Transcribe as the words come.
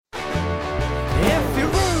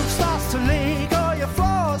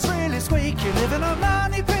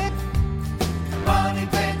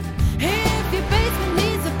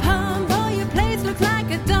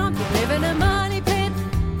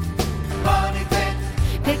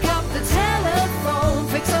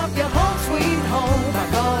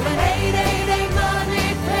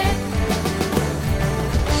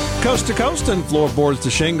coast to coast and floorboards to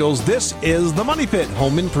shingles, this is the Money Pit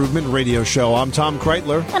Home Improvement Radio Show. I'm Tom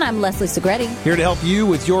Kreitler. And I'm Leslie Segretti. Here to help you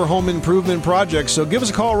with your home improvement projects. So give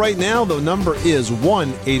us a call right now. The number is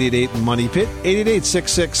 1-888-MONEY-PIT,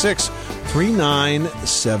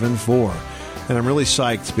 888-666-3974. And I'm really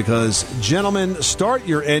psyched because, gentlemen, start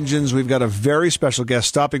your engines. We've got a very special guest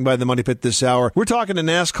stopping by the Money Pit this hour. We're talking to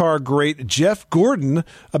NASCAR great Jeff Gordon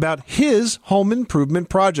about his home improvement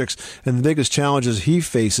projects and the biggest challenges he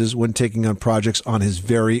faces when taking on projects on his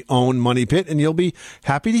very own Money Pit. And you'll be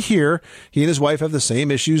happy to hear he and his wife have the same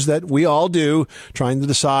issues that we all do, trying to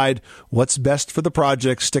decide what's best for the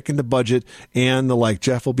project, sticking to budget, and the like.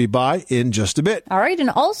 Jeff will be by in just a bit. All right, and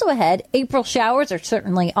also ahead, April showers are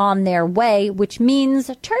certainly on their way, which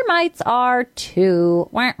means termites are too.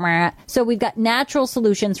 So we've got natural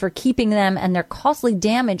solutions for keeping them and their costly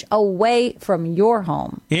damage away from your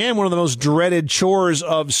home. And one of the most dreaded chores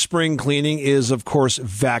of spring cleaning is, of course,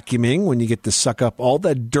 vacuuming, when you get to suck up all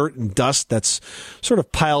that dirt and dust that's sort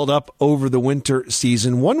of piled up over the winter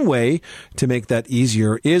season. One way to make that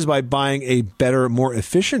easier is by buying a better, more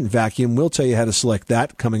efficient vacuum. We'll tell you how to select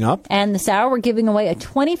that coming up. And this hour, we're giving away a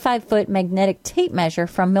 25-foot magnetic tape measure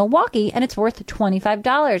from Milwaukee, and it's worth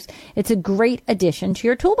 $25. It's a great addition to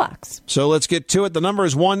your toolbox. So let's get to it. The number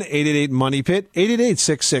is 1-888-MONEY-PIT,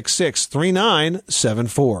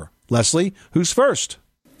 888-666-3974. Leslie, who's first?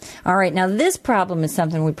 All right, now this problem is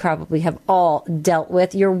something we probably have all dealt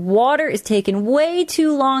with. Your water is taking way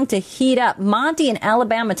too long to heat up. Monty in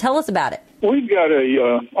Alabama, tell us about it. We've got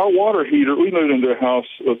our water heater. We moved into a house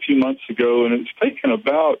a few months ago, and it's taken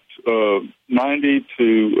about 90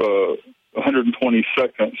 to 120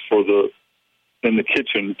 seconds in the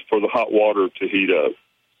kitchen for the hot water to heat up,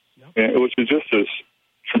 which is just this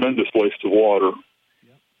tremendous waste of water.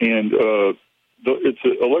 And it's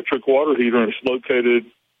an electric water heater, and it's located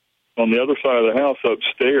on the other side of the house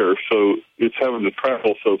upstairs, so it's having to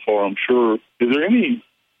travel so far, I'm sure. Is there any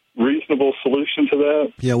reasonable solution to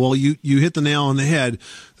that? Yeah, well, you hit the nail on the head.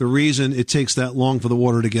 The reason it takes that long for the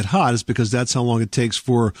water to get hot is because that's how long it takes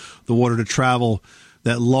for the water to travel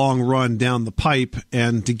that long run down the pipe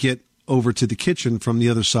and to get over to the kitchen from the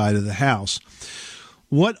other side of the house.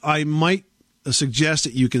 What I might suggest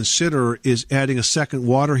that you consider is adding a second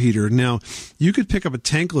water heater. Now, you could pick up a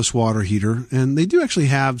tankless water heater, and they do actually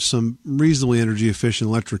have some reasonably energy efficient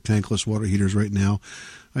electric tankless water heaters right now.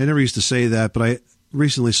 I never used to say that, but I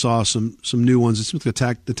recently saw some new ones. It seems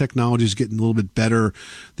like the technology is getting a little bit better.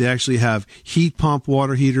 They actually have heat pump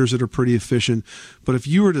water heaters that are pretty efficient. But if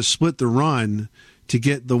you were to split the run to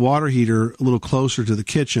get the water heater a little closer to the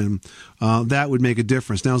kitchen, that would make a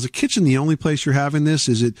difference. Now, is the kitchen the only place you're having this?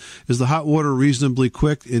 Is the hot water reasonably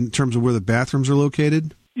quick in terms of where the bathrooms are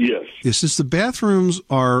located? Yes. Yes, since the bathrooms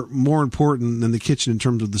are more important than the kitchen in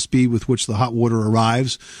terms of the speed with which the hot water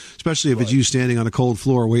arrives, especially if it's you standing on a cold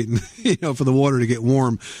floor waiting, for the water to get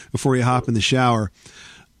warm before you hop in the shower,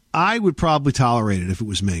 I would probably tolerate it if it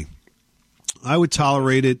was me. I would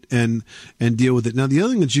tolerate it and deal with it. Now, the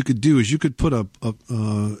other thing that you could do is you could put a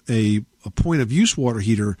point of use water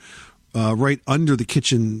heater right under the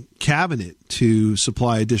kitchen cabinet to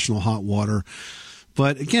supply additional hot water.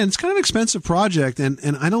 But again, it's kind of an expensive project, and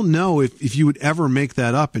I don't know if you would ever make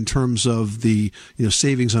that up in terms of the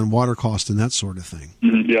savings on water cost and that sort of thing.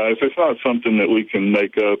 Yeah, if it's not something that we can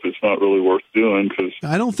make up, it's not really worth doing. Cause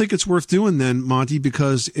I don't think it's worth doing then, Monty,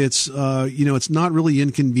 because it's it's not really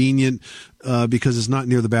inconvenient because it's not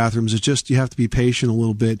near the bathrooms. It's just you have to be patient a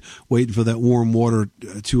little bit, waiting for that warm water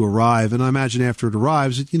to arrive. And I imagine after it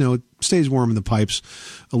arrives, it stays warm in the pipes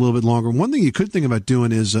a little bit longer. One thing you could think about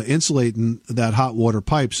doing is insulating that hot water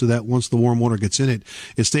pipe so that once the warm water gets in it,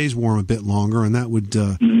 it stays warm a bit longer, and that would...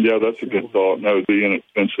 yeah, that's a good thought. That would be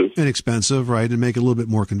inexpensive. Inexpensive, right, and make it a little bit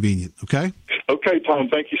more convenient, okay? Okay, Tom,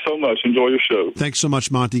 thank you so much. Enjoy your show. Thanks so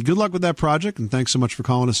much, Monty. Good luck with that project, and thanks so much for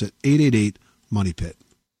calling us at 888-MONEY-PIT.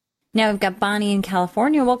 Now we've got Bonnie in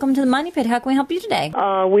California. Welcome to the Money Pit. How can we help you today?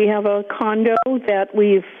 We have a condo that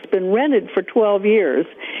we've been rented for 12 years.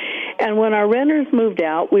 And when our renters moved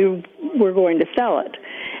out, we were going to sell it.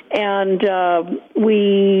 And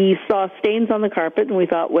we saw stains on the carpet, and we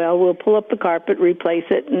thought, well, we'll pull up the carpet, replace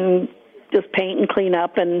it, and just paint and clean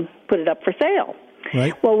up and put it up for sale.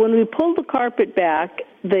 Right. Well, when we pulled the carpet back,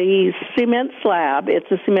 the cement slab, it's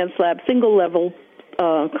a cement slab, single-level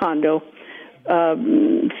condo,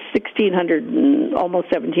 1,600,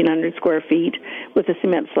 almost 1,700 square feet with a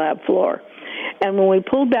cement slab floor. And when we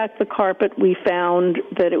pulled back the carpet, we found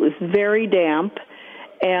that it was very damp,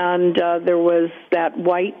 and there was that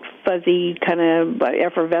white, fuzzy kind of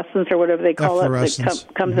effervescence or whatever they call it that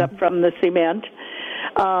comes up from the cement.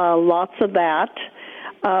 Lots of that.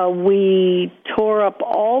 We tore up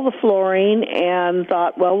all the flooring and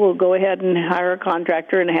thought, well, we'll go ahead and hire a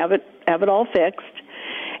contractor and have it all fixed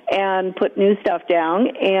and put new stuff down,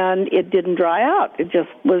 and it didn't dry out. It just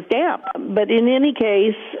was damp. But in any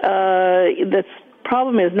case, this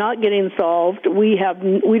problem is not getting solved. We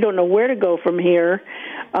don't know where to go from here.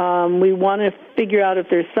 We want to figure out if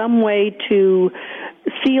there's some way to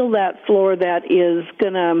seal that floor that is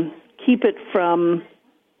going to keep it from,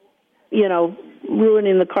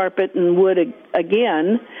 ruining the carpet and wood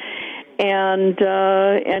again, and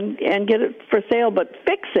get it for sale, but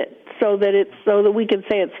fix it so that we can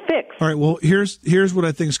say it's fixed. All right. Well, here's what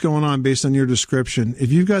I think is going on based on your description.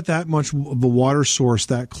 If you've got that much of a water source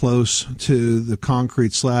that close to the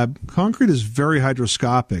concrete slab, concrete is very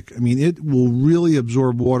hydroscopic. I mean, it will really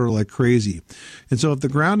absorb water like crazy. And so if the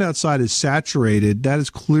ground outside is saturated, that is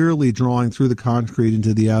clearly drawing through the concrete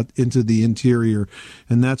into the interior,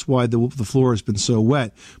 and that's why the floor has been so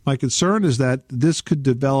wet. My concern is that this could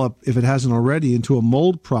develop, if it hasn't already, into a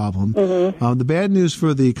mold problem. Mm-hmm. The bad news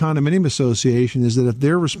for the condominium association is that if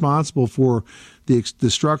they're responsible for the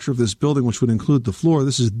structure of this building, which would include the floor,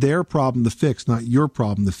 this is their problem to fix, not your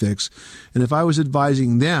problem to fix. And if I was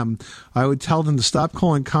advising them, I would tell them to stop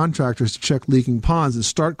calling contractors to check leaking ponds and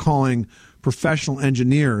start calling professional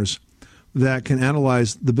engineers that can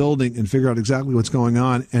analyze the building and figure out exactly what's going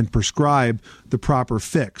on and prescribe the proper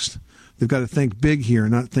fix. They've got to think big here,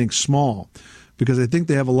 not think small, because I think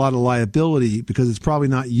they have a lot of liability, because it's probably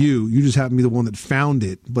not you. You just happen to be the one that found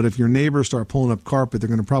it. But if your neighbors start pulling up carpet, they're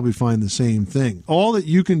going to probably find the same thing. All that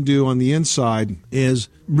you can do on the inside is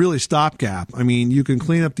really stopgap. I mean, you can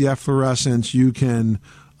clean up the efflorescence. You can,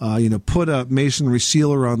 put a masonry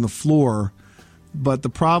sealer on the floor. But the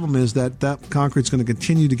problem is that concrete's going to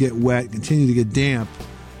continue to get wet, continue to get damp,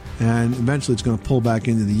 and eventually it's going to pull back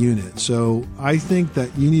into the unit. So I think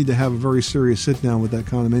that you need to have a very serious sit-down with that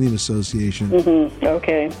condominium association. Mm-hmm.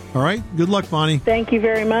 Okay. All right. Good luck, Bonnie. Thank you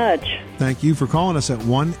very much. Thank you for calling us at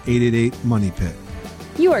 1-888-MONEY-PIT.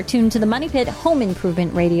 You are tuned to the Money Pit Home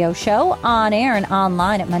Improvement Radio Show, on air and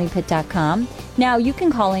online at MoneyPit.com. Now, you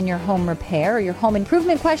can call in your home repair or your home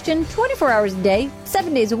improvement question 24 hours a day,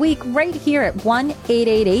 7 days a week, right here at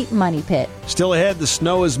 1-888-MONEY-PIT. Still ahead, the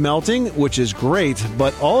snow is melting, which is great,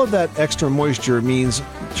 but all of that extra moisture means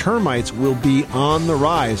termites will be on the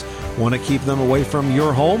rise. Want to keep them away from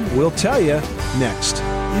your home? We'll tell you next.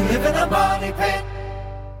 You live in a money pit.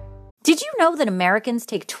 Did you know that Americans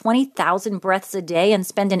take 20,000 breaths a day and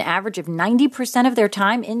spend an average of 90% of their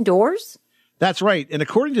time indoors? That's right. And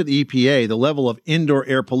according to the EPA, the level of indoor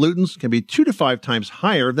air pollutants can be 2 to 5 times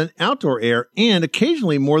higher than outdoor air, and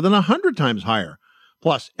occasionally more than 100 times higher.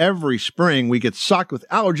 Plus, every spring we get socked with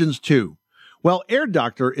allergens too. Well, Air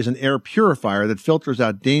Doctor is an air purifier that filters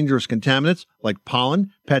out dangerous contaminants like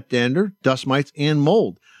pollen, pet dander, dust mites, and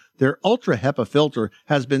mold. Their Ultra HEPA filter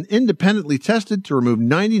has been independently tested to remove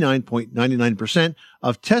 99.99%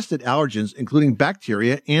 of tested allergens, including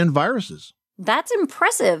bacteria and viruses. That's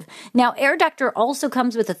impressive. Now, Air Doctor also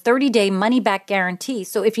comes with a 30-day money-back guarantee,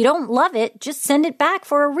 so if you don't love it, just send it back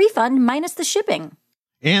for a refund minus the shipping.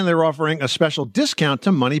 And they're offering a special discount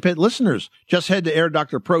to Money Pit listeners. Just head to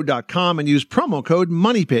airdoctorpro.com and use promo code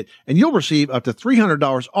MONEYPIT, and you'll receive up to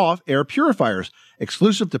 $300 off air purifiers.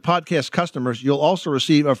 Exclusive to podcast customers, you'll also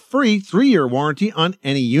receive a free 3-year warranty on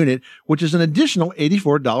any unit, which is an additional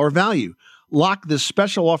 $84 value. Lock this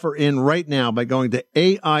special offer in right now by going to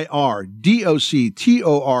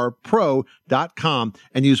airdoctorpro.com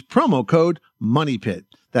and use promo code MONEYPIT.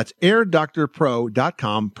 That's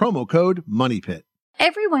airdoctorpro.com, promo code MONEYPIT.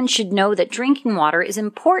 Everyone should know that drinking water is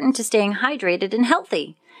important to staying hydrated and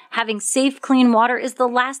healthy. Having safe, clean water is the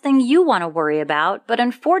last thing you want to worry about, but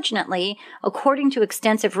unfortunately, according to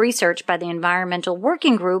extensive research by the Environmental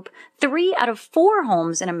Working Group, 3 out of 4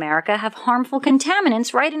 homes in America have harmful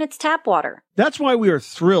contaminants right in its tap water. That's why we are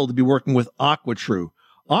thrilled to be working with AquaTrue.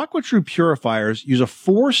 AquaTrue purifiers use a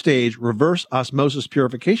 4-stage reverse osmosis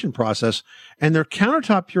purification process, and their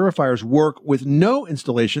countertop purifiers work with no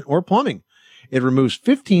installation or plumbing. It removes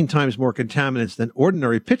 15 times more contaminants than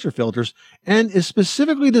ordinary pitcher filters and is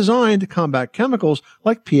specifically designed to combat chemicals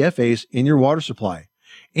like PFAS in your water supply.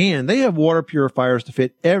 And they have water purifiers to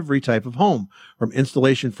fit every type of home, from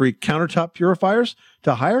installation-free countertop purifiers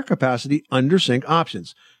to higher capacity under-sink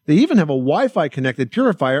options. They even have a Wi-Fi connected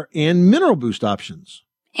purifier and mineral boost options.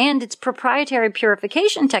 And its proprietary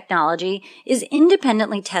purification technology is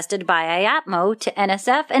independently tested by IAPMO to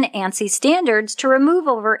NSF and ANSI standards to remove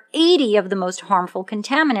over 80 of the most harmful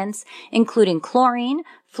contaminants, including chlorine,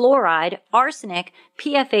 fluoride, arsenic,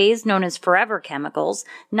 PFAS known as forever chemicals,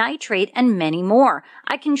 nitrate, and many more.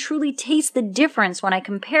 I can truly taste the difference when I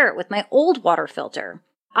compare it with my old water filter.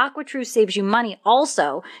 AquaTrue saves you money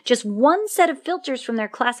also. Just one set of filters from their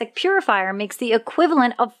classic purifier makes the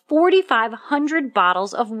equivalent of 4,500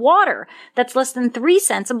 bottles of water. That's less than 3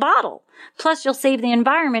 cents a bottle. Plus, you'll save the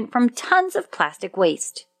environment from tons of plastic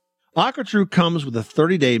waste. AquaTrue comes with a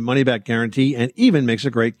 30-day money-back guarantee and even makes a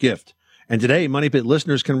great gift. And today, Money Pit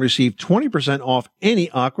listeners can receive 20% off any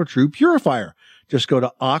AquaTrue purifier. Just go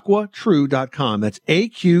to aquatrue.com. That's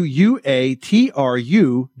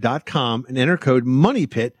AQUATRU.com and enter code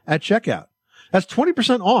MONEYPIT at checkout. That's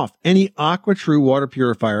 20% off any AquaTrue water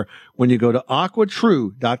purifier when you go to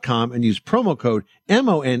aquatrue.com and use promo code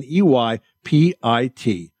MONEYPIT.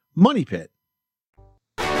 Money Pit.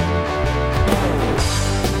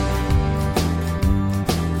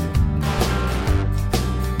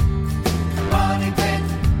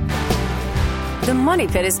 The Money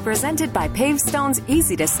Pit is presented by Pavestone's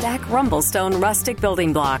easy-to-stack Rumblestone rustic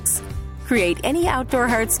building blocks. Create any outdoor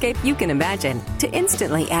hardscape you can imagine to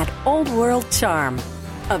instantly add old-world charm.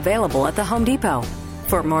 Available at the Home Depot.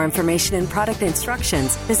 For more information and product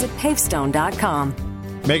instructions, visit pavestone.com.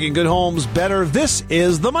 Making good homes better. This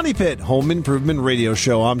is the Money Pit Home Improvement Radio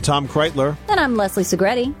Show. I'm Tom Kreitler. And I'm Leslie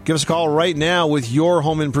Segretti. Give us a call right now with your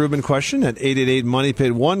home improvement question at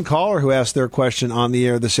 888-MONEY-PIT. One caller who asked their question on the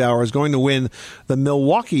air this hour is going to win the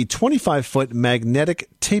Milwaukee 25-foot magnetic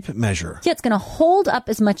tape measure. Yeah, it's going to hold up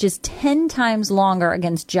as much as 10 times longer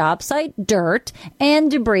against job site dirt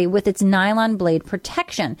and debris with its nylon blade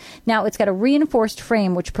protection. Now, it's got a reinforced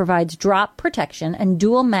frame which provides drop protection, and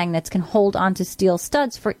dual magnets can hold onto steel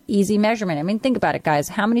studs for easy measurement. I mean, think about it, guys.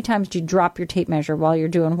 How many times do you drop your tape measure while you're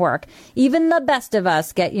doing work? Even the best of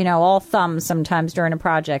us get, all thumbs sometimes during a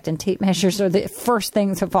project, and tape measures are the first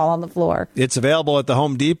things to fall on the floor. It's available at the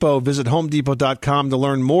Home Depot. Visit homedepot.com to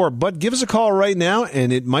learn more. But give us a call right now,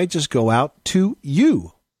 and it might just go out to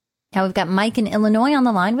you. Now we've got Mike in Illinois on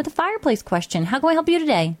the line with a fireplace question. How can we help you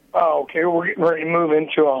today? Oh, okay. We're getting ready to move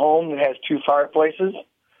into a home that has 2 fireplaces,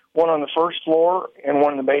 one on the first floor and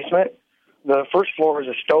one in the basement. The first floor is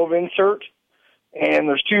a stove insert, and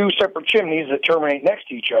there's 2 separate chimneys that terminate next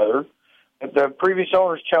to each other. The previous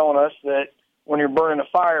owner is telling us that when you're burning a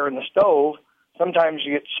fire in the stove, sometimes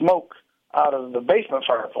you get smoke out of the basement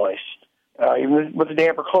fireplace. Even with the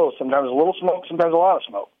damper closed, sometimes a little smoke, sometimes a lot of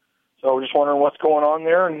smoke. So we're just wondering what's going on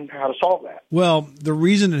there and how to solve that. Well, the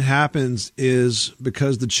reason it happens is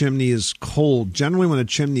because the chimney is cold. Generally, when a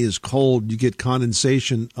chimney is cold, you get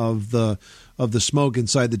condensation of the smoke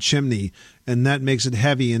inside the chimney, and that makes it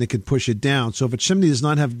heavy and it can push it down. So if a chimney does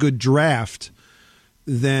not have good draft,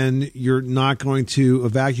 then you're not going to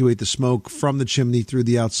evacuate the smoke from the chimney through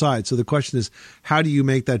the outside. So the question is, how do you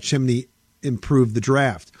make that chimney improve the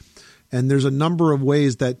draft? And there's a number of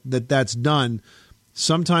ways that's done.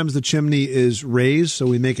 Sometimes the chimney is raised, so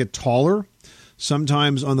we make it taller.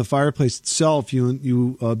 Sometimes on the fireplace itself,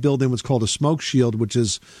 you build in what's called a smoke shield, which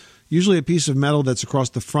is usually a piece of metal that's across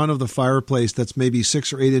the front of the fireplace that's maybe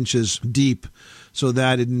 6 or 8 inches deep, so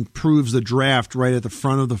that it improves the draft right at the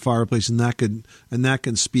front of the fireplace, and that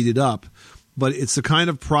can speed it up. But it's the kind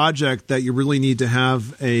of project that you really need to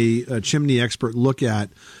have a chimney expert look at.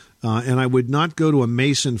 And I would not go to a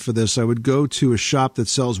mason for this. I would go to a shop that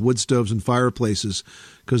sells wood stoves and fireplaces,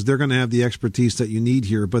 because they're going to have the expertise that you need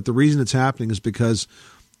here. But the reason it's happening is because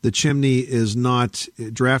the chimney is not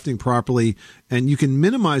drafting properly. And you can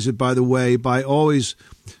minimize it, by the way, by always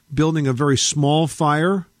building a very small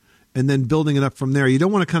fire and then building it up from there. You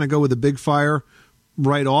don't want to kind of go with a big fire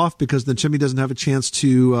right off, because the chimney doesn't have a chance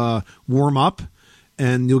to warm up,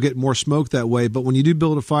 and you'll get more smoke that way. But when you do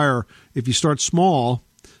build a fire, if you start small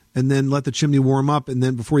and then let the chimney warm up, and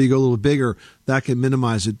then before you go a little bigger, that can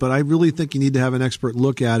minimize it. But I really think you need to have an expert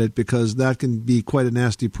look at it, because that can be quite a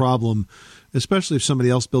nasty problem, especially if somebody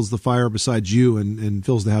else builds the fire besides you and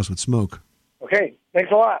fills the house with smoke. Okay,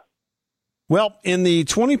 thanks a lot. Well, in the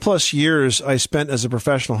 20-plus years I spent as a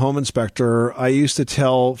professional home inspector, I used to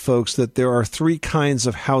tell folks that there are 3 kinds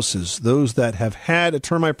of houses: those that have had a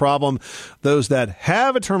termite problem, those that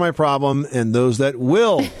have a termite problem, and those that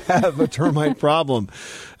will have a termite problem.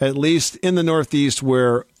 At least in the Northeast,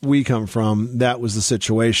 where we come from, that was the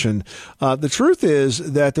situation. The truth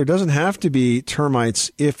is that there doesn't have to be termites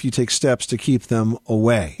if you take steps to keep them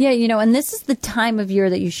away. Yeah, and this is the time of year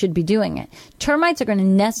that you should be doing it. Termites are going to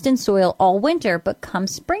nest in soil all winter, but come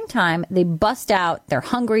springtime, they bust out, they're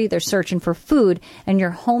hungry, they're searching for food, and your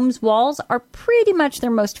home's walls are pretty much their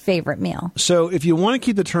most favorite meal. So if you want to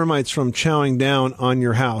keep the termites from chowing down on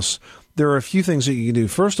your house, there are a few things that you can do.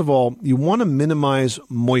 First of all, you want to minimize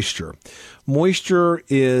moisture. moisture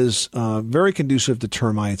is very conducive to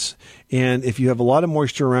termites. And if you have a lot of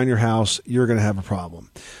moisture around your house, you're going to have a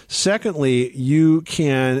problem. Secondly, you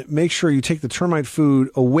can make sure you take the termite food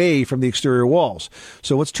away from the exterior walls.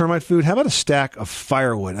 So what's termite food? How about a stack of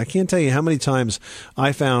firewood? I can't tell you how many times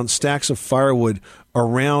I found stacks of firewood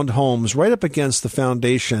around homes right up against the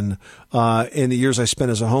foundation in the years I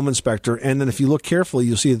spent as a home inspector. And then if you look carefully,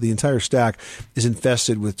 you'll see that the entire stack is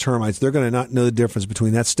infested with termites. They're going to not know the difference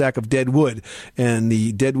between that stack of dead wood and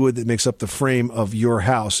the dead wood that makes up the frame of your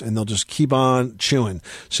house, and they'll just keep on chewing.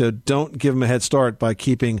 So don't give them a head start by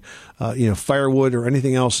keeping firewood or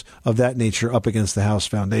anything else of that nature up against the house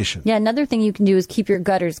foundation. Yeah, another thing you can do is keep your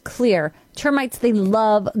gutters clear. Termites, they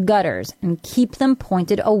love gutters, and keep them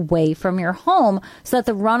pointed away from your home so that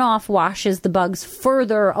the runoff washes the bugs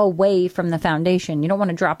further away from the foundation. You don't want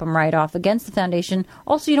to drop them right off against the foundation.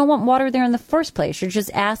 Also, you don't want water there in the first place. You're just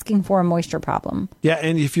asking for a moisture problem. Yeah,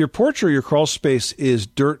 and if your porch or your crawl space is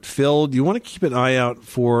dirt filled, you want to keep an eye out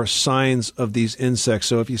for signs of these insects.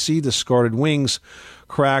 So if you see discarded wings,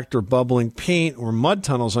 cracked or bubbling paint, or mud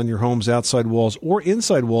tunnels on your home's outside walls or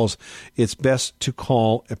inside walls, it's best to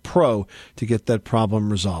call a pro to get that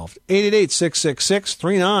problem resolved.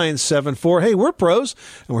 888-666-3974. Hey, we're pros,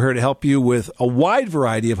 and we're here to help you with a wide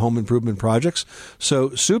variety of home improvement projects. So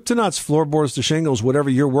soup to nuts, floorboards to shingles, whatever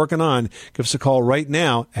you're working on, give us a call right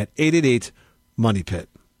now at 888-MONEY-PIT.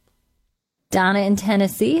 Donna in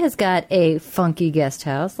Tennessee has got a funky guest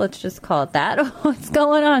house. Let's just call it that. What's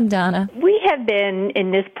going on, Donna? We have been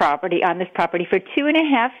on this property for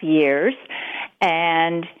 2.5 years,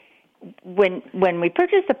 and when we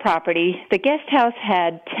purchased the property, the guest house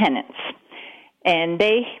had tenants, and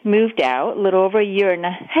they moved out a little over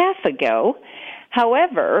 1.5 years ago.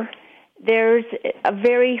 However, there's a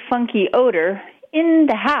very funky odor in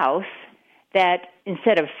the house that,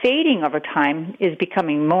 instead of fading over time, is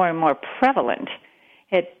becoming more and more prevalent.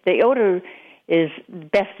 The odor is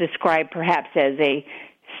best described perhaps as a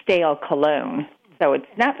stale cologne. So it's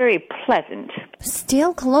not very pleasant.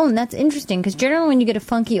 Stale cologne, that's interesting, because generally when you get a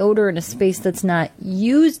funky odor in a space that's not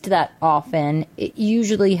used that often, it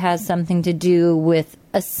usually has something to do with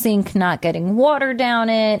a sink not getting water down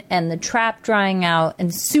it and the trap drying out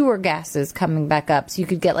and sewer gases coming back up. So you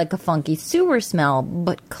could get like a funky sewer smell.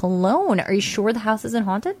 But cologne, are you sure the house isn't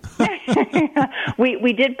haunted?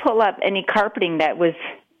 We did pull up any carpeting that was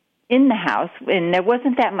in the house, and there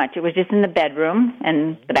wasn't that much. It was just in the bedroom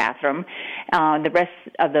and the bathroom. The rest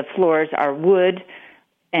of the floors are wood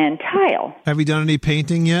and tile. Have you done any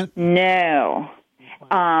painting yet? No.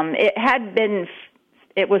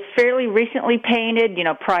 It was fairly recently painted,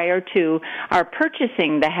 prior to our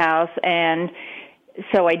purchasing the house, and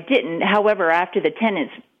so I didn't. However, after the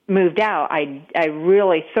tenants moved out, I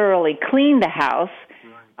really thoroughly cleaned the house.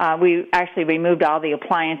 We actually removed all the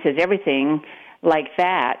appliances, everything like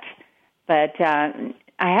that. But I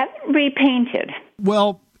haven't repainted.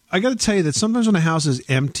 Well, I got to tell you that sometimes when a house is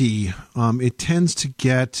empty, it tends to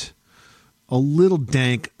get a little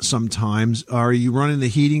dank sometimes. Are you running the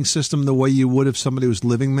heating system the way you would if somebody was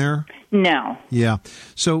living there? No. Yeah.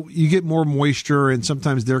 So you get more moisture, and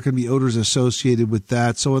sometimes there can be odors associated with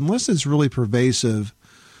that. So unless it's really pervasive,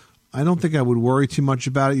 I don't think I would worry too much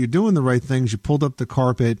about it. You're doing the right things. You pulled up the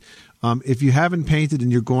carpet. If you haven't painted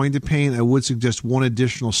and you're going to paint, I would suggest one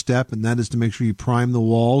additional step, and that is to make sure you prime the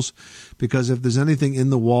walls, because if there's anything in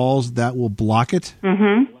the walls, that will block it.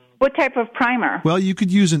 Mm-hmm. What type of primer? Well, you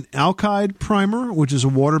could use an alkyd primer, which is a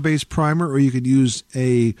water-based primer, or you could use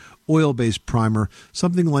a oil-based primer,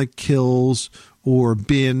 something like Kills or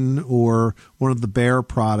Bin or one of the Behr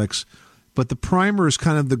products. But the primer is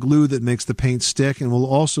kind of the glue that makes the paint stick, and will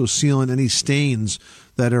also seal in any stains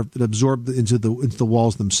that absorb into the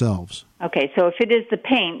walls themselves. Okay, so if it is the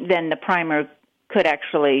paint, then the primer could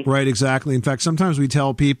actually... Right, exactly. In fact, sometimes we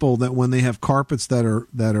tell people that when they have carpets that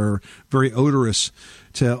are very odorous,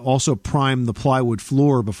 to also prime the plywood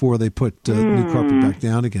floor before they put new carpet back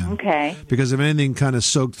down again. Okay. Because if anything kind of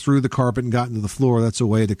soaked through the carpet and got into the floor, that's a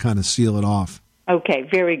way to kind of seal it off. Okay,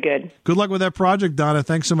 very good. Good luck with that project, Donna.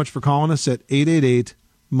 Thanks so much for calling us at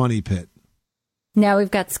 888-MONEY-PIT. Now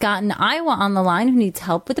we've got Scott in Iowa on the line who needs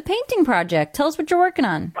help with a painting project. Tell us what you're working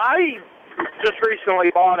on. I just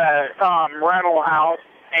recently bought a rental house,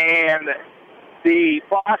 and the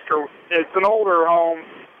plaster, it's an older home,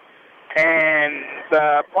 and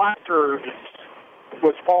the plaster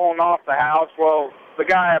was falling off the house. Well, the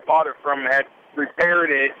guy I bought it from had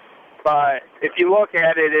repaired it, but if you look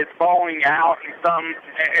at it, it's falling out in some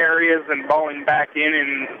areas and falling back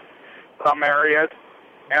in some areas.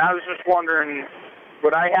 And I was just wondering,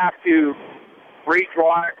 would I have to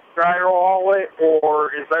redraw drywall it,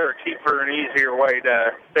 or is there a cheaper and easier way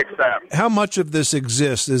to fix that? How much of this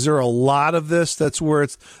exists? Is there a lot of this? That's where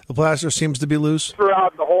the plaster seems to be loose?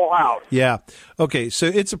 Throughout the whole house. Yeah. Okay, so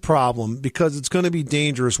it's a problem because it's going to be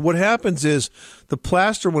dangerous. What happens is the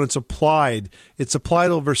plaster, when it's applied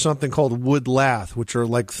over something called wood lath, which are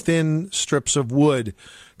like thin strips of wood,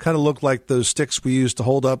 kind of look like those sticks we use to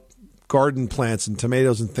hold up garden plants and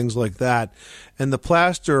tomatoes and things like that. And the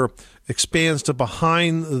plaster expands to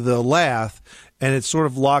behind the lath, and it sort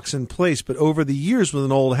of locks in place. But over the years with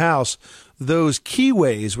an old house, those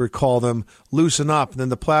keyways, we call them, loosen up, and then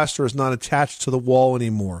the plaster is not attached to the wall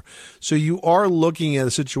anymore. So you are looking at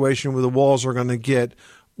a situation where the walls are going to get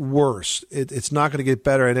worse. It's not going to get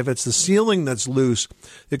better. And if it's the ceiling that's loose,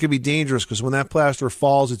 it can be dangerous because when that plaster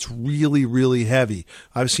falls, it's really, really heavy.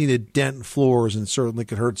 I've seen it dent floors and certainly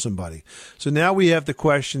could hurt somebody. So now we have the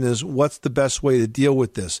question is, what's the best way to deal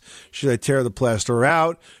with this? Should I tear the plaster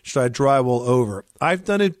out? Should I drywall over? I've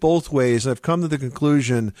done it both ways. I've come to the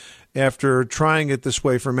conclusion after trying it this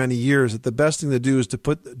way for many years that the best thing to do is to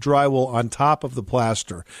put drywall on top of the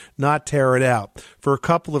plaster, not tear it out, for a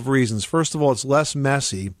couple of reasons. First of all, it's less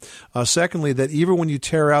messy. Secondly, that even when you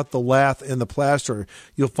tear out the lath and the plaster,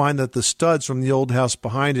 you'll find that the studs from the old house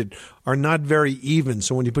behind it are not very even.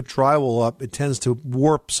 So when you put drywall up, it tends to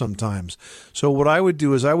warp sometimes. So what I would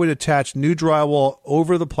do is I would attach new drywall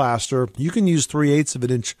over the plaster. You can use 3/8 of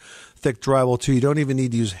an inch thick drywall too. You don't even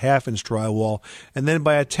need to use 1/2 inch drywall. And then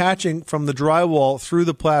by attaching from the drywall through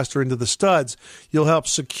the plaster into the studs, you'll help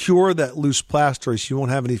secure that loose plaster so you won't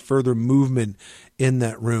have any further movement in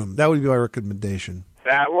that room. That would be my recommendation.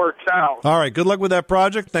 That works out. All right. Good luck with that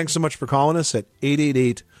project. Thanks so much for calling us at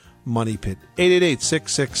 888-MONEY-PIT.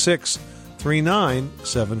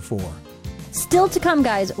 888-666-3974. Still to come,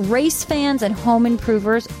 guys, race fans and home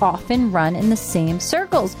improvers often run in the same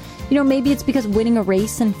circles. You know, maybe it's because winning a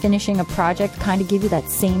race and finishing a project kind of give you that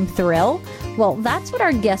same thrill. Well, that's what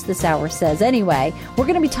our guest this hour says anyway. We're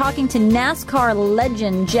going to be talking to NASCAR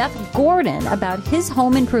legend Jeff Gordon about his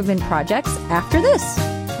home improvement projects after this.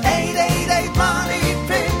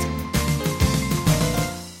 888-MONEY-PIT.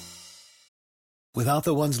 Without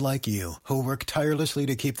the ones like you, who work tirelessly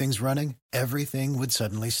to keep things running, everything would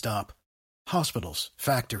suddenly stop. Hospitals,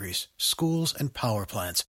 factories, schools, and power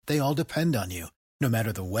plants, they all depend on you. No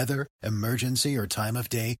matter the weather, emergency, or time of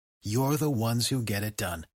day, you're the ones who get it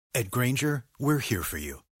done. At Grainger, we're here for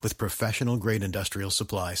you with professional-grade industrial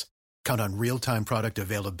supplies. Count on real-time product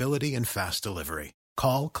availability and fast delivery.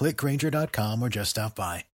 Call, clickgrainger.com, or just stop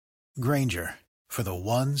by. Grainger, for the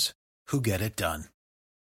ones who get it done.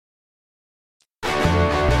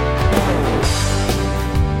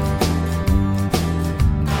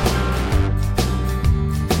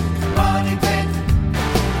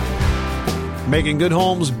 Making good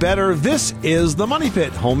homes better. This is the Money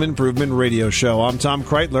Pit Home Improvement Radio Show. I'm Tom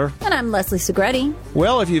Kreitler. And I'm Leslie Segretti.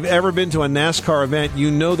 Well, if you've ever been to a NASCAR event,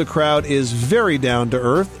 you know the crowd is very down to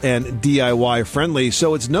earth and DIY friendly.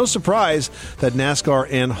 So it's no surprise that NASCAR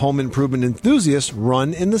and home improvement enthusiasts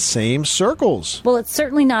run in the same circles. Well, it's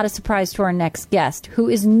certainly not a surprise to our next guest, who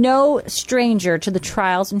is no stranger to the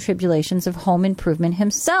trials and tribulations of home improvement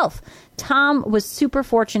himself. Tom was super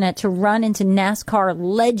fortunate to run into NASCAR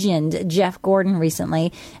legend Jeff Gordon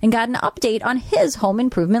recently and got an update on his home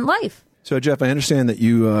improvement life. So, Jeff, I understand that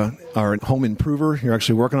you are a home improver. You're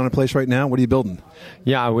actually working on a place right now. What are you building?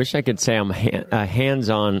 Yeah, I wish I could say I'm a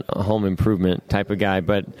hands-on home improvement type of guy,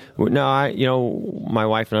 but no, my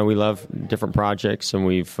wife and I, we love different projects, and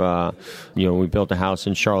we've, we built a house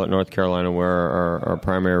in Charlotte, North Carolina, where our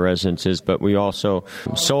primary residence is, but we also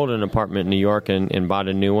sold an apartment in New York and bought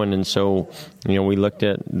a new one, and so, we looked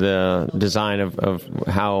at the design of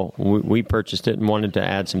how we purchased it and wanted to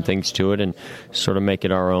add some things to it and sort of make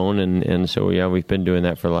it our own, and so, yeah, we've been doing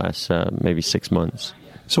that for the last maybe 6 months.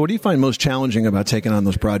 So what do you find most challenging about taking on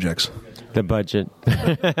those projects? The budget.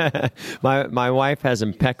 My wife has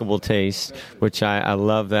impeccable taste, which I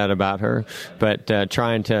love that about her. But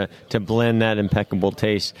trying to blend that impeccable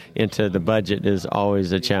taste into the budget is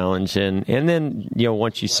always a challenge. And then,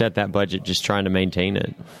 once you set that budget, just trying to maintain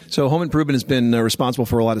it. So home improvement has been responsible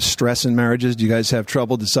for a lot of stress in marriages. Do you guys have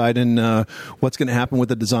trouble deciding what's going to happen with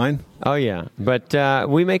the design? Oh, yeah. But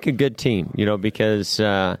we make a good team, because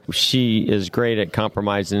she is great at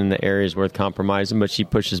compromising in the areas worth compromising, but she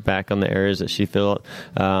pushes back on the areas that she feel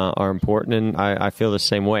are important, and I feel the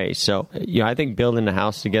same way. So, I think building a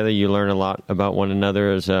house together, you learn a lot about one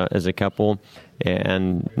another as a couple.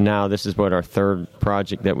 And now this is our third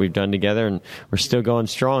project that we've done together, and we're still going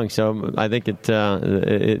strong. So I think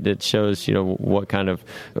it shows, what kind of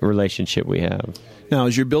relationship we have. Now,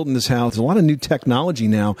 as you're building this house, there's a lot of new technology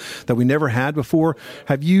now that we never had before.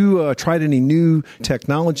 Have you tried any new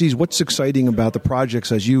technologies? What's exciting about the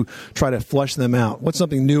projects as you try to flesh them out? What's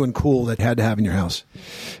something new and cool that you had to have in your house?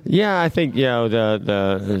 Yeah, I think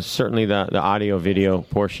certainly the audio video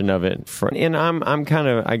portion of it. And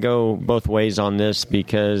I go both ways on this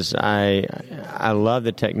because I love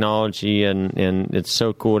the technology, and it's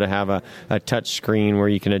so cool to have a touch screen where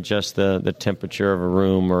you can adjust the temperature of a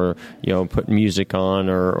room, or put music on,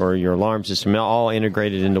 or your alarm system, all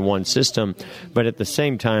integrated into one system. But at the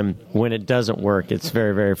same time, when it doesn't work, it's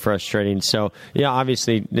very, very frustrating. So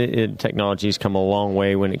obviously technology has come a long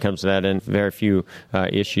way when it comes to that, and very few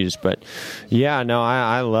issues. But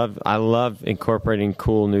I love incorporating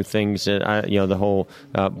cool new things. That the whole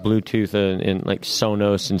Bluetooth and like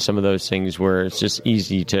Sonos and some of those things, where it's just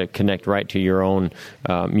easy to connect right to your own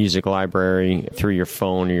music library through your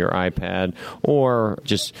phone or your iPad, or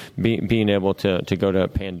just being able to go to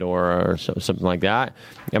Pandora or something like that.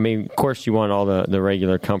 I mean, of course, you want all the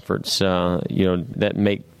regular comforts, that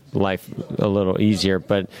make life a little easier,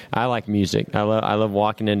 but I like music. I love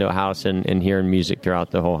walking into a house and hearing music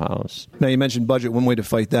throughout the whole house. Now, you mentioned budget. One way to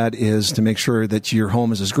fight that is to make sure that your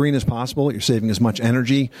home is as green as possible. You're saving as much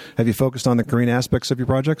energy. Have you focused on the green aspects of your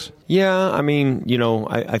projects? Yeah, I mean,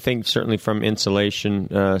 I think certainly from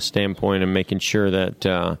insulation standpoint, and making sure that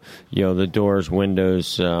the doors,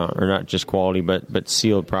 windows are not just quality but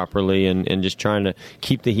sealed properly, and just trying to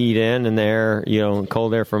keep the heat in and the air,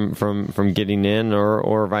 cold air from getting in,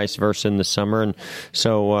 or vice versa in the summer. And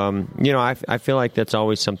so, I feel like that's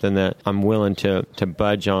always something that I'm willing to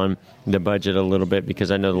budge on the budget a little bit, because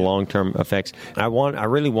I know the long-term effects. I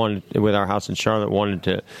really wanted, with our house in Charlotte,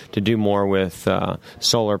 wanted to do more with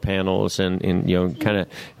solar panels and kind of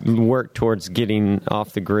work towards getting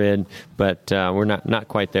off the grid, but we're not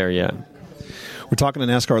quite there yet. We're talking to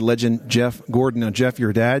NASCAR legend Jeff Gordon. Now, Jeff, you're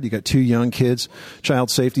a dad. You got 2 young kids.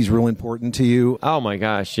 Child safety is real important to you. Oh, my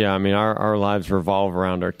gosh. Yeah. I mean, our lives revolve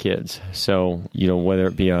around our kids. So, whether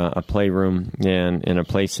it be a playroom and a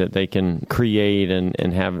place that they can create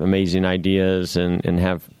and have amazing ideas and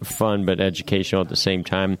have fun but educational at the same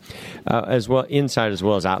time, as well inside as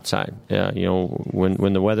well as outside.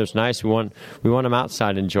 When the weather's nice, we want them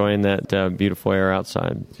outside enjoying that beautiful air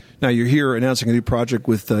outside. Now, you're here announcing a new project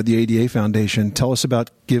with the ADA Foundation. Tell us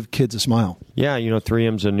about Give Kids a Smile. Yeah,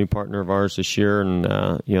 3M's a new partner of ours this year, and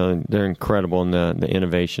they're incredible in the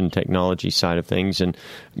innovation technology side of things. And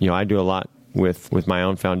I do a lot with my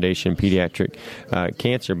own foundation, pediatric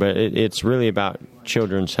cancer, but it's really about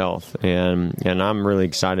children's health, and I'm really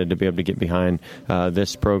excited to be able to get behind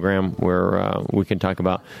this program where we can talk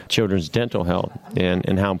about children's dental health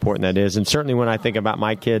and how important that is. And certainly when I think about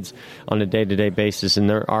my kids on a day-to-day basis, and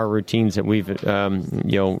there are routines that we've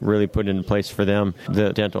really put into place for them,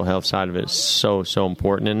 the dental health side of it is so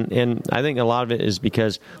important. And I think a lot of it is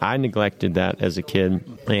because I neglected that as a kid,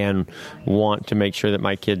 and want to make sure that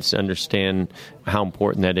my kids understand how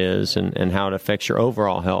important that is and how it affects your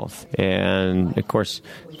overall health. And of course,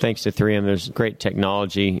 thanks to 3M, there's great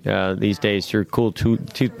technology these days through cool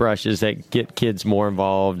toothbrushes that get kids more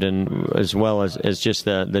involved, and as well as just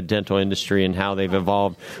the dental industry and how they've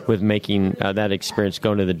evolved with making that experience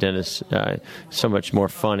going to the dentist so much more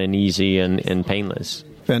fun and easy and painless.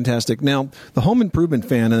 Fantastic. Now, the home improvement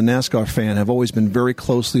fan and the NASCAR fan have always been very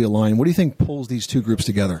closely aligned. What do you think pulls these two groups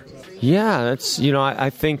together? Yeah, that's, I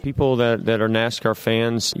think people that are NASCAR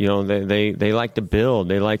fans, they like to build.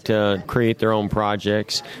 They like to create their own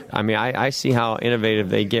projects. I mean, I see how innovative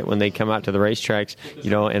they get when they come out to the racetracks,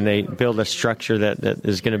 and they build a structure that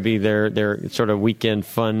is going to be their sort of weekend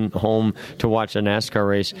fun home to watch a NASCAR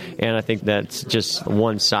race. And I think that's just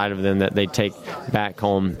one side of them that they take back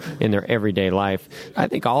home in their everyday life. I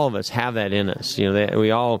think all of us have that in us.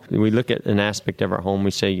 We look at an aspect of our home. We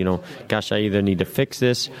say, gosh, I either need to fix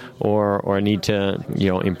this or I need to,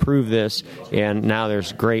 improve this. And now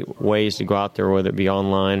there's great ways to go out there, whether it be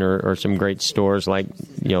online or some great stores like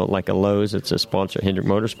a Lowe's. It's a sponsor of Hendrick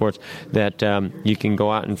Motorsports, that you can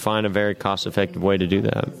go out and find a very cost-effective way to do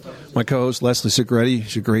that. My co-host, Leslie Segretti,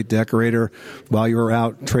 she's a great decorator. While you were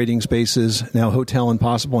out trading spaces, now Hotel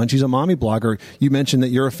Impossible, and she's a mommy blogger. You mentioned that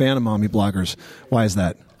you're a fan of mommy bloggers. Why is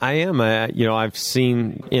that? I am. I've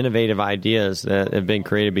seen innovative ideas that have been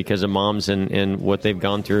created because of moms and what they've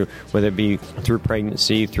gone through, whether it be through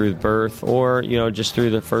pregnancy, through birth, or, just through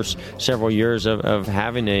the first several years of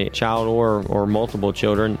having a child or multiple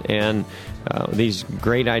children. And these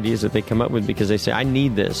great ideas that they come up with because they say, I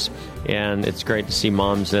need this. And it's great to see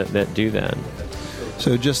moms that do that.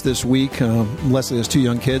 So just this week, Leslie has 2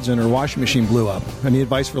 young kids and her washing machine blew up. Any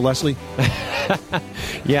advice for Leslie?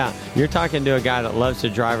 Yeah, you're talking to a guy that loves to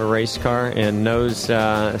drive a race car and knows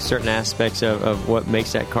certain aspects of what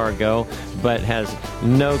makes that car go, but has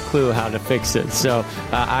no clue how to fix it. So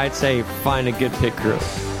I'd say find a good pit crew.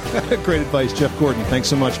 Great advice, Jeff Gordon. Thanks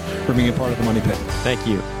so much for being a part of the Money Pit. Thank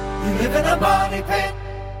you. You live in a money pit.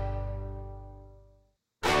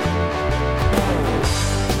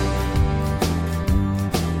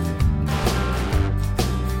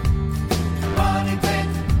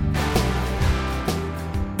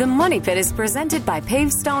 The Money Pit is presented by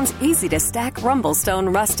Pavestone's easy-to-stack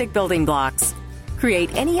Rumblestone rustic building blocks.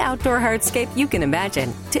 Create any outdoor hardscape you can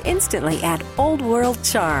imagine to instantly add old-world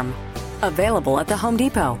charm. Available at the Home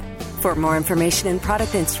Depot. For more information and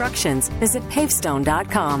product instructions, visit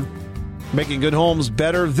pavestone.com. Making good homes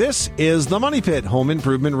better. This is the Money Pit Home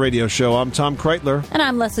Improvement Radio Show. I'm Tom Kreitler. And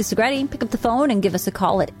I'm Leslie Segretti. Pick up the phone and give us a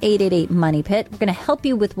call at 888-MONEY-PIT. We're going to help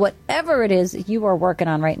you with whatever it is you are working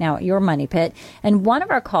on right now at your Money Pit. And one of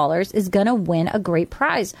our callers is going to win a great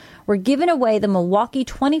prize. We're giving away the Milwaukee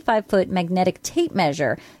 25-foot magnetic tape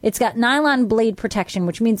measure. It's got nylon blade protection,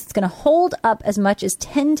 which means it's going to hold up as much as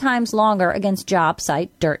 10 times longer against job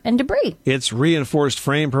site dirt and debris. Its reinforced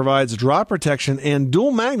frame provides drop protection, and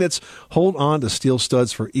dual magnets hold on to steel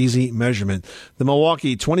studs for easy measurement. The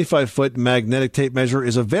Milwaukee 25-foot magnetic tape measure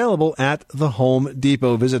is available at the Home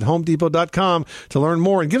Depot. Visit homedepot.com to learn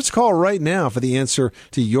more, and give us a call right now for the answer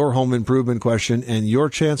to your home improvement question and your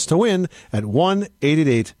chance to win at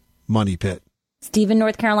 1-888-MONEY PIT. Steve in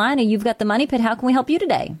North Carolina, you've got the Money Pit. How can we help you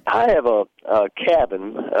today? I have a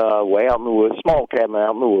cabin way out in the woods, small cabin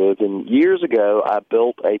out in the woods, and years ago I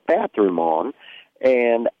built a bathroom on,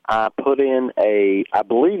 and I put in I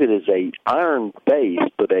believe it is a iron base,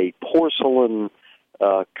 but a porcelain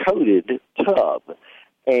coated tub.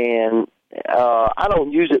 And I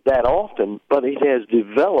don't use it that often, but it has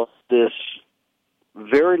developed this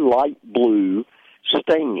very light blue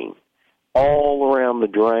staining all around the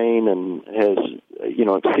drain and has,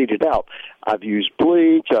 exceeded out. I've used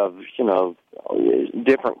bleach,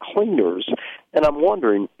 different cleaners, and I'm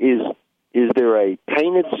wondering, is there a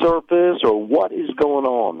painted surface, or what is going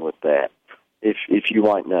on with that, if you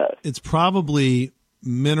might know? It's probably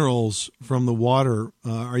minerals from the water.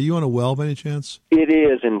 Are you on a well by any chance? It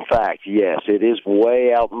is, in fact, yes. It is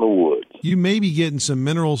way out in the woods. You may be getting some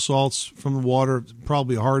mineral salts from the water,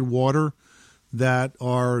 probably hard water, that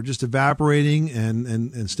are just evaporating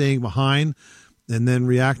and staying behind, and then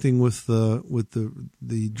reacting with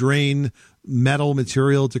the drain metal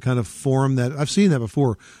material to kind of form that. I've seen that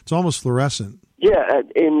before. It's almost fluorescent. Yeah,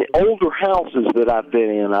 in older houses that I've been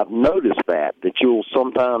in, I've noticed that you'll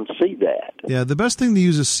sometimes see that. Yeah, the best thing to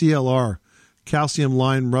use is CLR, calcium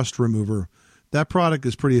lime rust remover. That product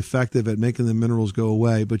is pretty effective at making the minerals go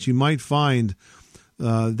away, but you might find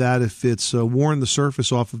that if it's worn the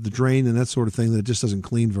surface off of the drain and that sort of thing, that it just doesn't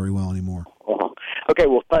clean very well anymore. Okay,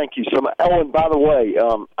 well, thank you so much. Oh, and by the way,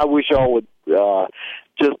 I wish y'all would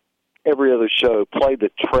just every other show play the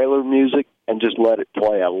trailer music and just let it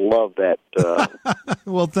play. I love that.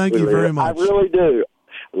 Well, thank you very much. I really do.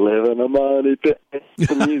 Live in a money pit.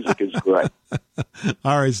 The music is great.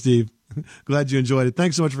 All right, Steve. Glad you enjoyed it.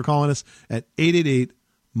 Thanks so much for calling us at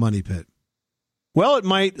 888-MONEY-PIT. Well, it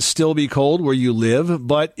might still be cold where you live,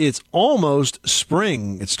 but it's almost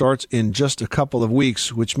spring. It starts in just a couple of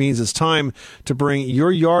weeks, which means it's time to bring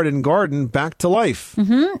your yard and garden back to life.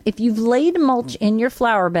 Mm-hmm. If you've laid mulch in your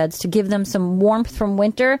flower beds to give them some warmth from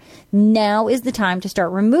winter, now is the time to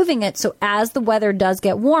start removing it, so as the weather does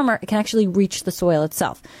get warmer, it can actually reach the soil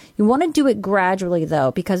itself. You want to do it gradually,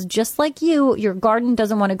 though, because just like you, your garden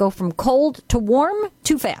doesn't want to go from cold to warm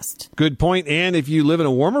too fast. Good point. And if you live in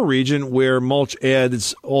a warmer region where mulch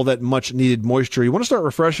adds all that much needed moisture, you want to start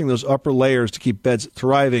refreshing those upper layers to keep beds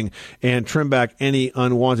thriving and trim back any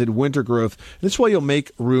unwanted winter growth. This way you'll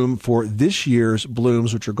make room for this year's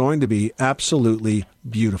blooms, which are going to be absolutely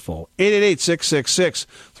beautiful.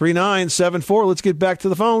 888-666-3974. Let's get back to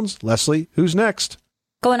the phones. Leslie, who's next?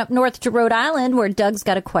 Going up north to Rhode Island, where Doug's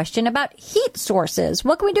got a question about heat sources.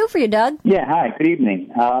 What can we do for you, Doug? Yeah, hi, good evening.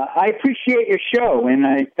 I appreciate your show, and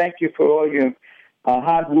I thank you for all your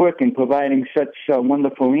hard work in providing such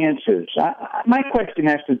wonderful answers. My question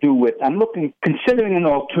has to do with, considering an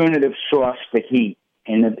alternative source for heat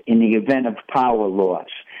in the event of power loss.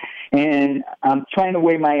 And I'm trying to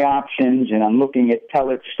weigh my options, and I'm looking at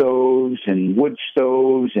pellet stoves and wood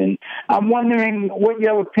stoves, and I'm wondering what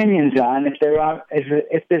your opinions are, and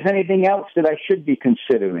if there's anything else that I should be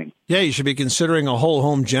considering. Yeah, you should be considering a whole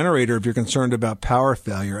home generator if you're concerned about power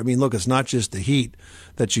failure. I mean, look, it's not just the heat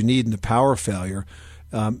that you need in a power failure.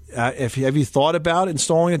 Have you thought about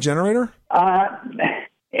installing a generator?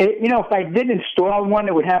 If I did install one,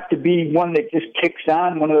 it would have to be one that just kicks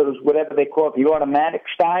on, one of those, whatever they call it, the automatic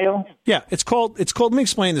style. Yeah, it's called, let me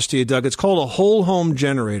explain this to you, Doug. It's called a whole home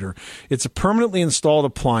generator. It's a permanently installed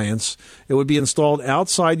appliance. It would be installed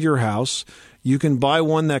outside your house. You can buy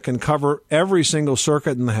one that can cover every single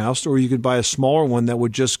circuit in the house, or you could buy a smaller one that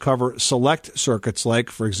would just cover select circuits, like,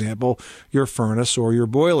 for example, your furnace or your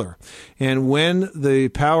boiler. And when the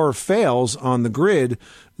power fails on the grid,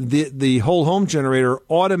 the whole home generator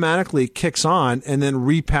automatically kicks on and then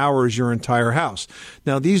repowers your entire house.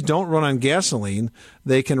 Now, these don't run on gasoline.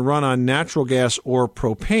 They can run on natural gas or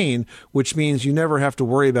propane, which means you never have to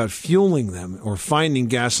worry about fueling them or finding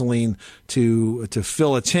gasoline to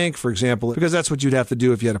fill a tank, for example, because that's what you'd have to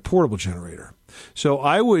do if you had a portable generator. So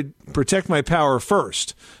I would protect my power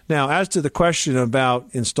first. Now, as to the question about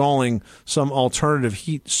installing some alternative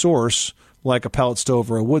heat source, like a pellet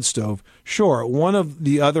stove or a wood stove, sure, one of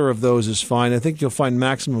the other of those is fine. I think you'll find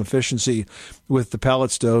maximum efficiency with the pellet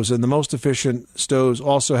stoves, and the most efficient stoves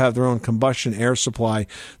also have their own combustion air supply.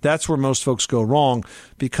 That's where most folks go wrong,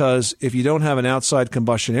 because if you don't have an outside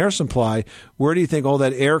combustion air supply, where do you think all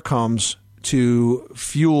that air comes to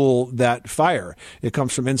fuel that fire? It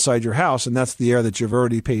comes from inside your house, and that's the air that you've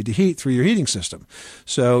already paid to heat through your heating system.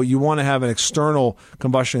 So you want to have an external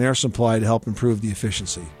combustion air supply to help improve the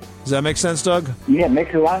efficiency. Does that make sense, Doug? Yeah, it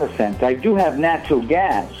makes a lot of sense. I do have natural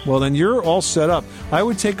gas. Well, then you're all set up. I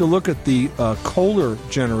would take a look at the Kohler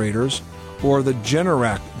generators or the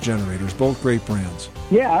Generac generators, both great brands.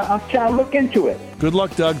 Yeah, I'll look into it. Good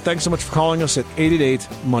luck, Doug. Thanks so much for calling us at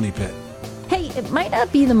 888-MONEY-PIT. Hey, it might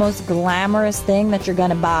not be the most glamorous thing that you're going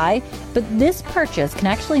to buy, but this purchase can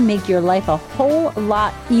actually make your life a whole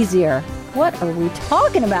lot easier. What are we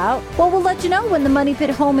talking about? Well, we'll let you know when the Money Pit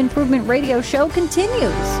Home Improvement Radio Show continues.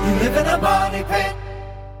 You live in a money pit.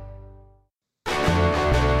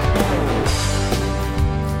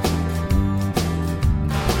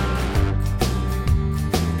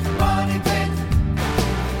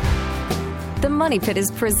 The Money Pit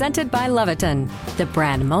is presented by Leviton, the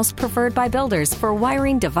brand most preferred by builders for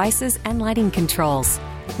wiring devices and lighting controls.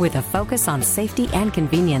 With a focus on safety and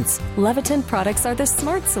convenience, Leviton products are the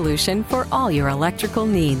smart solution for all your electrical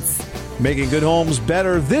needs. Making good homes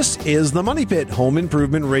better. This is the Money Pit Home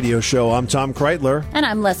Improvement Radio Show. I'm Tom Kreitler. And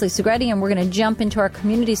I'm Leslie Segretti, and we're going to jump into our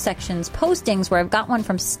community section's postings, where I've got one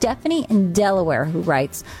from Stephanie in Delaware, who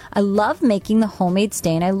writes, I love making the homemade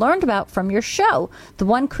stain I learned about from your show, the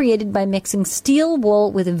one created by mixing steel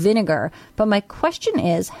wool with vinegar. But my question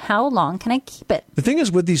is, how long can I keep it? The thing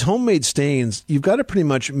is, with these homemade stains, you've got to pretty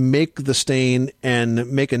much make the stain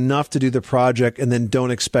and make enough to do the project and then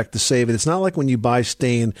don't expect to save it. It's not like when you buy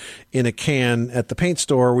stain in a can at the paint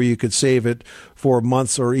store where you could save it for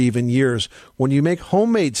months or even years. When you make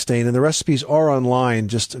homemade stain, and the recipes are online,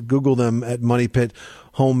 just Google them at Money Pit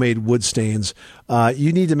homemade wood stains.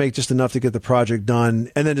 You need to make just enough to get the project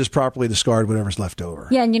done and then just properly discard whatever's left over.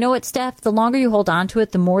 Yeah, and you know what, Steph? The longer you hold on to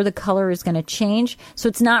it, the more the color is going to change. So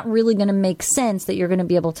it's not really going to make sense that you're going to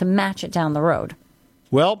be able to match it down the road.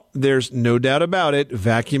 Well, there's no doubt about it.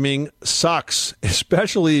 Vacuuming sucks,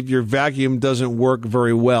 especially if your vacuum doesn't work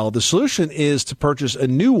very well. The solution is to purchase a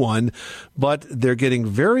new one, but they're getting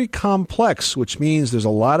very complex, which means there's a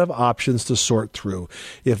lot of options to sort through.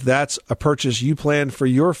 If that's a purchase you plan for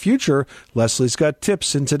your future, Leslie's got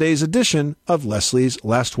tips in today's edition of Leslie's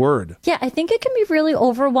Last Word. Yeah, I think it can be really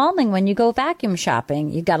overwhelming when you go vacuum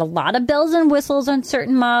shopping. You've got a lot of bells and whistles on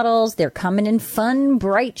certain models. They're coming in fun,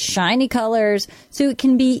 bright, shiny colors. So it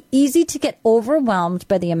can be easy to get overwhelmed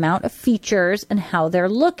by the amount of features and how they're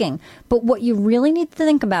looking. But what you really need to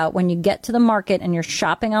think about when you get to the market and you're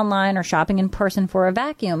shopping online or shopping in person for a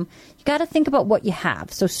vacuum, you got to think about what you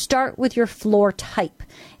have. So start with your floor type.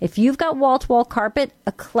 If you've got wall-to-wall carpet,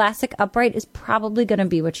 a classic upright is probably going to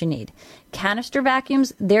be what you need. Canister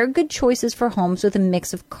vacuums, they're good choices for homes with a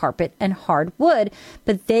mix of carpet and hardwood,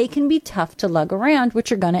 but they can be tough to lug around, which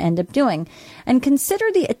you're going to end up doing. And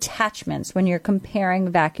consider the attachments when you're comparing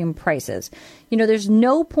vacuum prices. You know, there's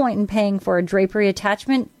no point in paying for a drapery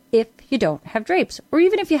attachment if you don't have drapes. Or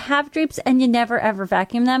even if you have drapes and you never ever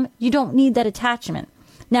vacuum them, you don't need that attachment.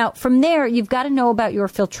 Now, from there, you've got to know about your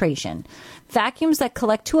filtration. Vacuums that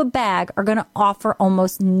collect to a bag are going to offer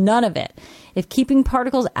almost none of it. If keeping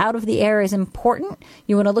particles out of the air is important,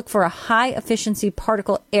 you want to look for a high-efficiency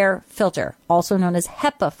particle air filter, also known as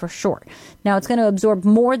HEPA for short. Now, it's going to absorb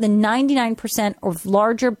more than 99% of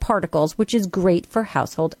larger particles, which is great for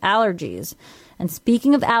household allergies. And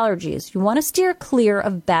speaking of allergies, you want to steer clear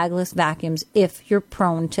of bagless vacuums if you're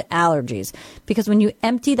prone to allergies. Because when you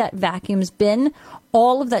empty that vacuum's bin,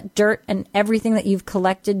 all of that dirt and everything that you've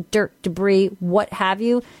collected, dirt, debris, what have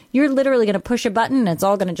you, you're literally going to push a button and it's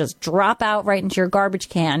all going to just drop out right into your garbage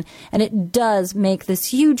can. And it does make this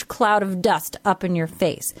huge cloud of dust up in your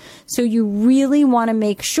face. So you really want to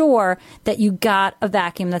make sure that you got a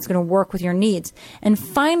vacuum that's going to work with your needs. And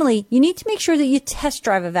finally, you need to make sure that you test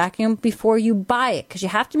drive a vacuum before you buy it, because you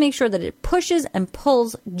have to make sure that it pushes and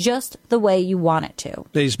pulls just the way you want it to.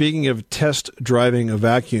 Hey, speaking of test driving a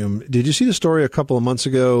vacuum, did you see the story a couple of months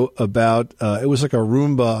ago about it was like a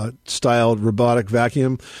Roomba-styled robotic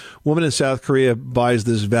vacuum? Woman in South Korea buys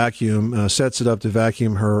this vacuum, sets it up to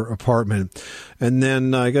vacuum her apartment, and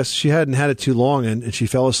then I guess she hadn't had it too long, and she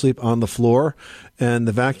fell asleep on the floor, and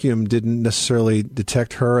the vacuum didn't necessarily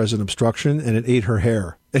detect her as an obstruction, and it ate her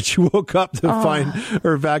hair. And she woke up to find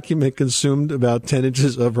her vacuum had consumed about 10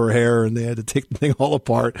 inches of her hair, and they had to take the thing all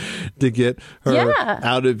apart to get her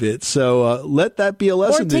out of it. So let that be a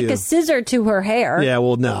lesson to you. Or take a scissor to her hair. Yeah,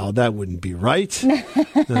 well, no, that wouldn't be right.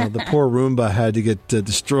 No, the poor Roomba had to get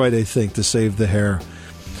destroyed, I think, to save the hair.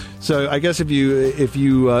 So I guess if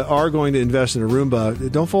you are going to invest in a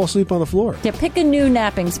Roomba, don't fall asleep on the floor. Yeah, pick a new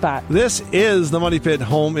napping spot. This is the Money Pit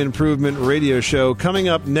Home Improvement Radio Show. Coming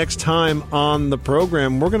up next time on the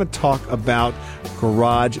program, we're going to talk about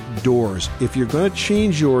garage doors. If you're going to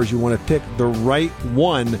change yours, you want to pick the right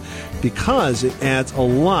one because it adds a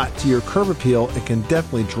lot to your curb appeal. It can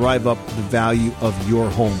definitely drive up the value of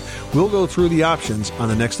your home. We'll go through the options on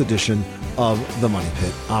the next edition of The Money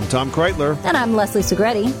Pit. I'm Tom Kreitler. And I'm Leslie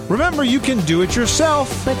Segretti. Remember, you can do it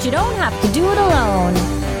yourself, but you don't have to do it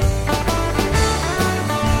alone.